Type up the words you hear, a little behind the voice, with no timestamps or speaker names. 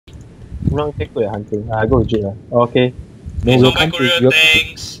Not take for hunting. I go with Jade. Okay. No, He's we'll on my come to Korea, your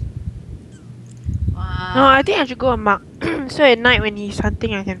thanks. No, I think I should go and mark. So at night when he's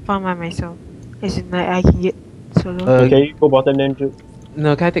hunting, I can farm by myself. As in, like, I can get solo. Okay, you go bottom then, Jude.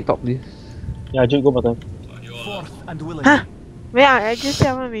 No, can I take top, please? Yeah, Jude, go bottom. Huh? Wait, I just said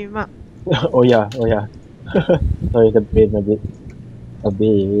I want to be mark. Oh yeah. Sorry, it's a bit.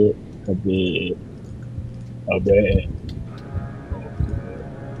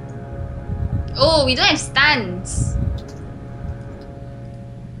 Oh, we don't have stuns.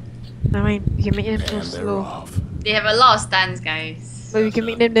 I mean, we can make them so slow. They have a lot of stuns, guys. But we can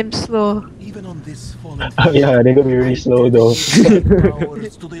make them damn slow. Even on this fallen Yeah, they're gonna be really slow though.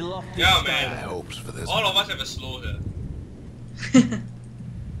 Yeah, man. All of us have a slow here.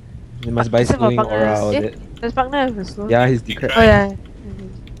 You must buy Except for slowing aura all Partner. that. Does Partner have a slow? Yeah, he's declared. Oh yeah.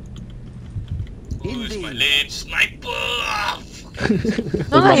 Oh, it's my lane sniper!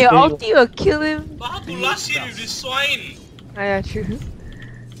 No, like your ulti will kill him. But how to last hit with this swine? Oh yeah, true.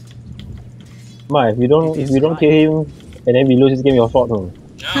 Ma, if you don't kill him and then we lose this game, your fault no.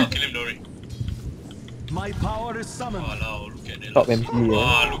 Yeah, I'll kill him, don't worry. My power is summoned. Oh, wow, look at that. Top MP,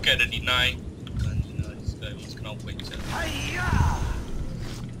 Oh, look at the deny. Can't deny this guy was gonna win himself.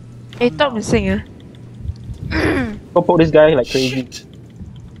 Hey, top missing ah. Go poke this guy like crazy. Shit.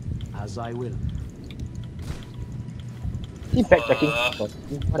 As I will. He backtracking.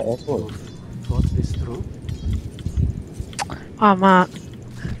 What an asshole. Thought this through? Oh, mark.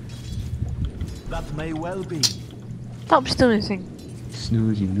 That may well be. Top still missing.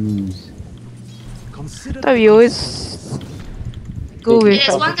 Snooze, you lose. Consider Thought we always go with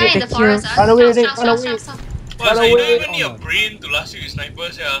There's one guy in the kill. forest. Run away, Stop, run away. stop. Well, so you don't even need a brain to last you with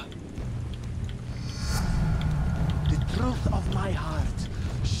snipers, yeah. the truth of my heart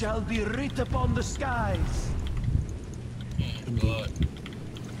shall be writ upon the skies. Oh my god.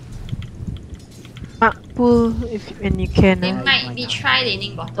 Mark pull if when you can. They might be try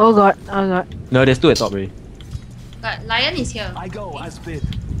laning bottom. Oh god, oh god. No, there's two at top already. But Lion is here. I go as bid.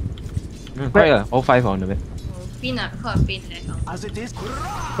 Correct, all five are on the way. Pin ah, call a pin there. As it is.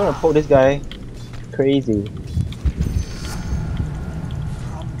 I'm gonna poke this guy. Crazy.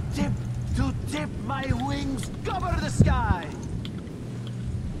 From tip to tip, my wings cover the sky.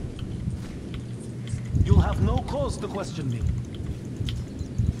 You'll have no cause to question me.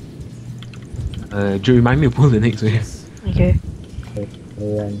 Do you remind me to pull the next wave? Okay.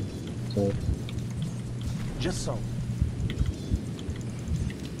 And so Just so.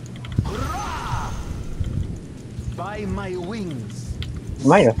 Hurrah! By my wings.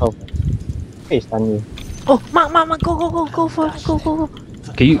 mind yourself. Hey, stun me. Oh, mark, go for, go.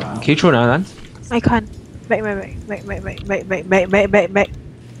 Can you throw another lance? I can't. Back.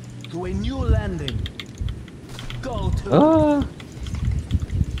 To a new landing. Go to. Oh,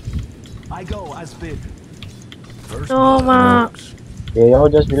 I go as bid. No, mark. Yeah, y'all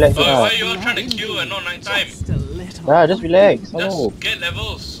just relax. Oh, Yeah, why you all trying to kill and not night time? Just a little. yeah, just relax. Oh, Just get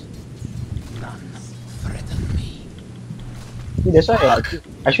levels. None threaten me. see, that's why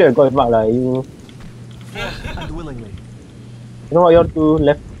I should have got Mark like you. And willingly. You know what, y'all two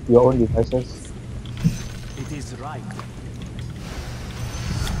left to your own devices. It is right.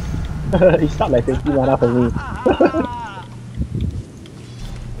 It's not like 20 mana for me.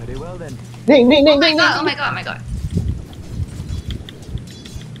 Very well then. Nick. Oh my god.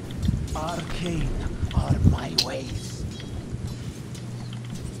 Arcane are my ways.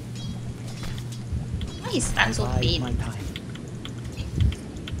 Why is stun so Bide pain? my time.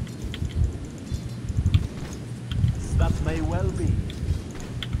 That may well be.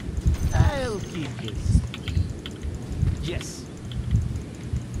 I'll keep this. Yes.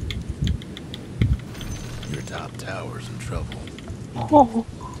 Your top tower's in trouble. Oh.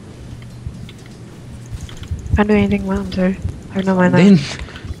 Can't do anything, man. I'm sorry. I have no mana. then.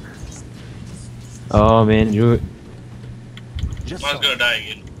 Oh man, dude. Just Man's so. gonna die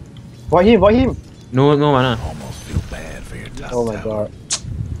again. Void him. No mana. Almost feel bad for your top Oh my tower. god.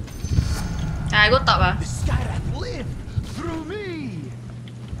 I go top ah. The Skyrath live through me.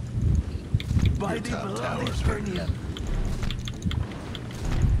 By Your the top blood tower's Eternian.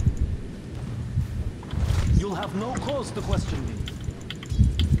 You'll have no cause to question me.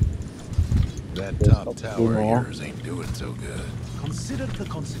 That Yes, top up to tower of more. yours ain't doing so good. Consider the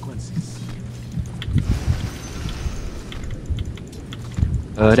consequences.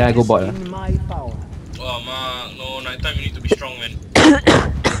 Then I go bot. In my power. Oh man, no, night time you need to be strong, man.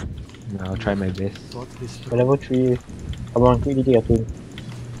 No, I'll try my best. Thought this For through. level 3, come on, quickly do your thing.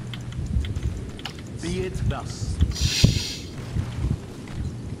 Be it thus.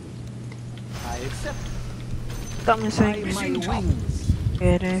 I accept. Stop By missing. my wings.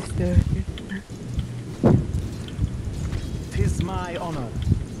 Yeah, that's the. Tis my honor.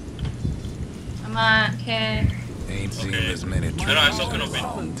 Come on, okay. Ain't seen Okay. this many No, I saw troops in a Canopy.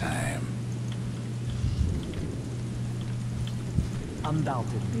 long time.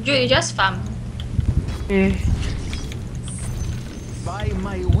 Undoubted. You just farm. Yeah. By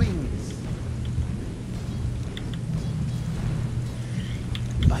my wings.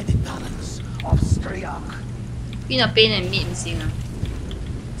 By the talons of Striak. Pin a pain and meat missing.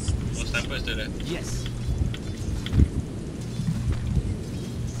 Oh, sniper is still there. Yes.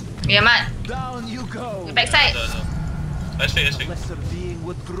 Yeah, man. Down you go. Your backside. Let's fake, let's fake. Lesser being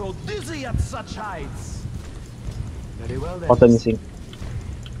would grow dizzy at such heights. Very well then. Bottom missing.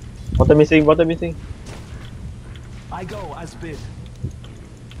 Bottom missing, bottom missing. I go as bid.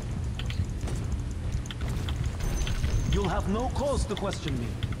 You'll have no cause to question me.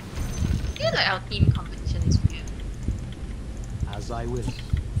 I feel like our team competition is weird. As I wish.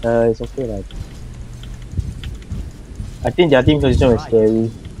 It's okay like. I think their team position was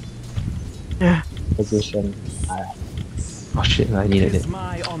scary. Yeah. Position. Oh shit, I needed Tis it.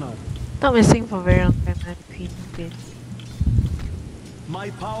 my honor. Not missing for very long time. Man. Queen been. My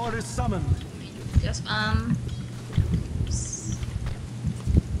power is summoned. Just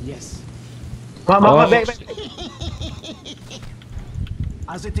Yes. Mark, back.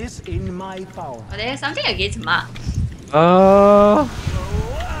 As it is in my power. Oh, there's something against Mark. Let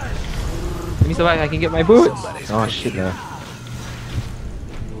me survive, I can get my boots. Oh shit lah.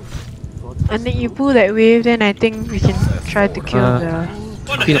 And then you pull that wave, then I think we can try to kill the.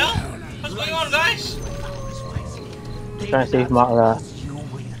 What the Pin- hell? What's going on, guys? Trying to save Mark lah.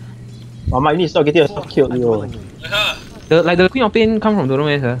 Mark, you need to stop getting yourself killed, yo. The Queen of Pain come from don't know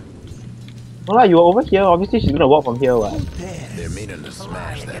where, sir. No lah, you were over here. Obviously, she's gonna walk from here, what? They're meaning to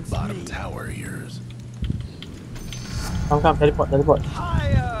smash that bottom tower of yours. Come, teleport.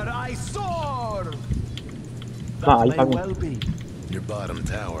 Higher I soar. Mark, are you may coming? well be. Your bottom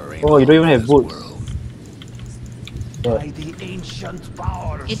tower ain't Oh, you don't even all have this boots. world. By the ancient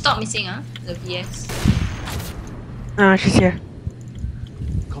powers. You top missing, huh? The VS. Ah, she's here.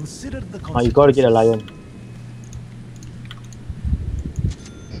 Consider the Mark, you gotta get a lion.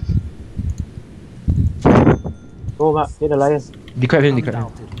 Go, Mark, get a lion. Decrypt him.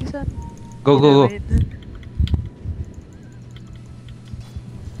 Undoubted. This one. Go.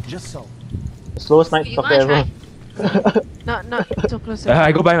 Just so. Slow snipe You stalker wanna ever. Not so close.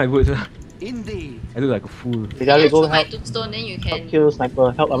 I go buy my boots. Indeed. I look like a fool. You gotta Just go throw my help tombstone, then you can. kill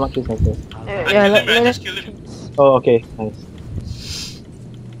sniper. Help Ahmad kill sniper. Yeah, I let just us. killed him. Oh, okay, nice.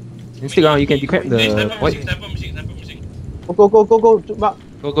 You stick around, you can decrypt Hey, the sniper what? missing, sniper missing. Go, Mark.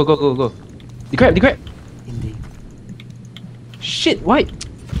 Go. Decrypt. Indeed. Shit, white.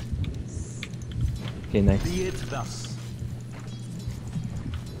 Okay, nice. Be it thus.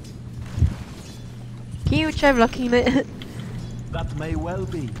 Can you try blocking that? That may well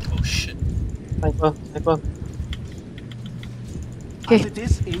be. Oh shit. Sniper. Okay. As it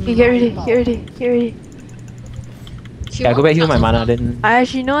is in Okay, get my ready. power. She Yeah, go back won't heal my start so mana far. then.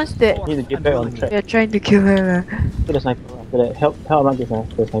 She knows that Need to get back on track. we are trying to kill her. Kill the sniper. After that, help Ahmad get the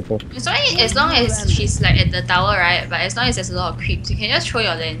sniper. It's only as long as she's like at the tower, right? But as long as there's a lot of creeps, you can just throw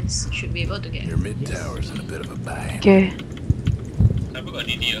your lens. You should be able to get. Your mid tower's in a bit of a bind. Okay. Sniper got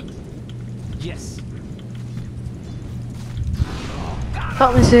DD, Yes.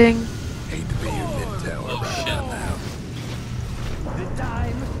 Stop missing. Hate to be your mid tower Oh right shit. now. The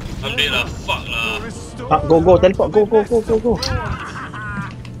time I'm dead lah, fuck lah. restore. Mark, go, teleport. Go.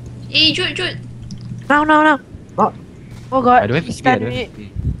 Hey, Jude. Now. Mark, Oh god. I don't have He's TP, I stunned don't me. have TP.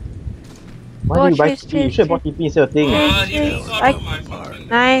 why Oh, did you buy chase, TP? You chase, should have bought TP instead of thing. Ah, he Yes, fucked I- up my fucking...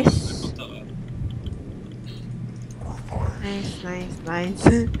 Nice. Fucked up lah. Nice.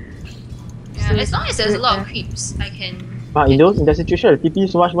 Yeah, as long as there's a lot of creeps, I can. Mark, in that situation, the TP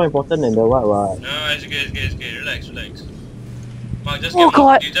is so much more important than the what. No, it's okay. Relax. Mark, just Oh get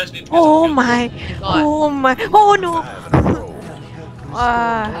god. You just need to Oh get my. God. Oh my. Oh no. Five in a row.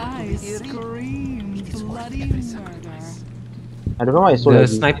 Ah. I scream bloody murder. I don't know why it's so The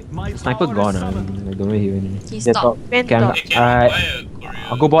laggy. sniper gone. I don't know where he went. He Get stopped. top. Vent Okay, top. Hey, can Alright. buy a courier?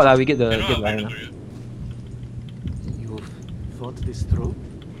 I'll go bot lah. We get the Cannot buy line the lah. courier. You've thought this through?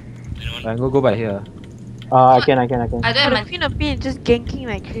 Anyone? Alright, go by here. I can. I don't Oh, have the my. Queen of Pain just ganking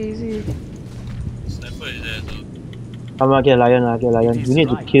like crazy. Sniper is there, so... Come on, get a lion. It is You need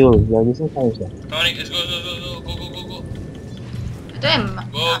to right. kill. You're losing times. Tonic, let's go. Go. I don't have my.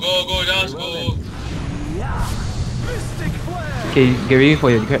 Go, just go. Yeah. Mystic flare. Okay, get ready for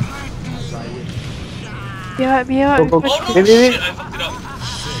your decrypt. Be out. Go. Oh no, Wait. shit, I fucked it up.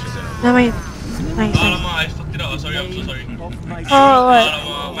 Never mind. Nice. Alamak, I fucked it up. Oh, sorry, I'm so sorry. Of my Oh,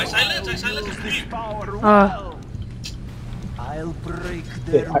 what? My silence is creep. power Oh. well. I'll break Wait,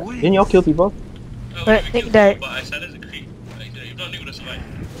 their didn't y'all kill people? But Nick died. But I silenced the creep. Like, if not, Nick would have survived.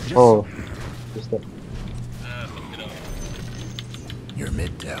 Oh. Just that. Fuck it up. Your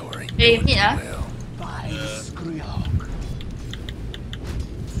mid tower ain't Hey, doing mid, too ah? well. By the Skriok.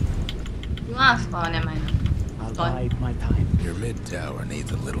 You want to spawn? Never mind. I'll Gone. bide my time. Your mid tower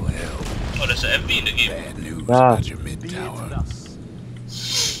needs a little help. Oh, there's an FP in the game. Bad news Ah. about your mid Be it tower.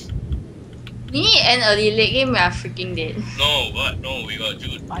 thus. We need to end early. Late game, we are freaking dead. No, what? No, we got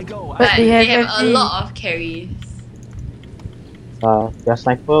Jude. I go. But But they they have have a FP. lot of carries. Their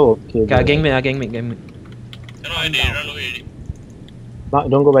sniper will kill Okay, the- gang mid, gang mid, gang mid. Cannot, they run away already. Mark,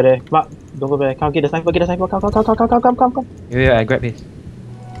 don't go by there. Mark, don't go by there. Come, get the sniper, get the sniper. Come. Yeah, I grab his.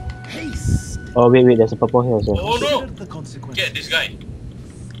 Haste. Oh, wait, there's a purple here also. Oh no! Consider the consequences. Get this guy.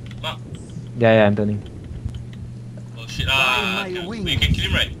 Mark. Yeah, I'm turning. Oh shit, my okay. wings. You can kill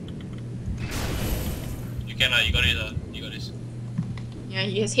him, right? You can, you got it, you got this. Yeah,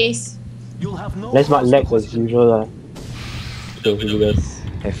 he has haste. You'll have no Let's mark cause to legs as question. usual. Good Okay, job, you good job. guys.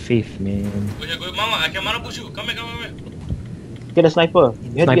 Have faith, man. Go here, Mama, I can mana push you. Come here. Get a sniper.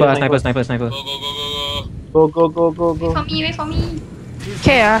 You have to get a Sniper. Go. Go. Wait for me, wait for me. Tis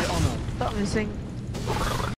Okay, my ah. honor. Stop missing.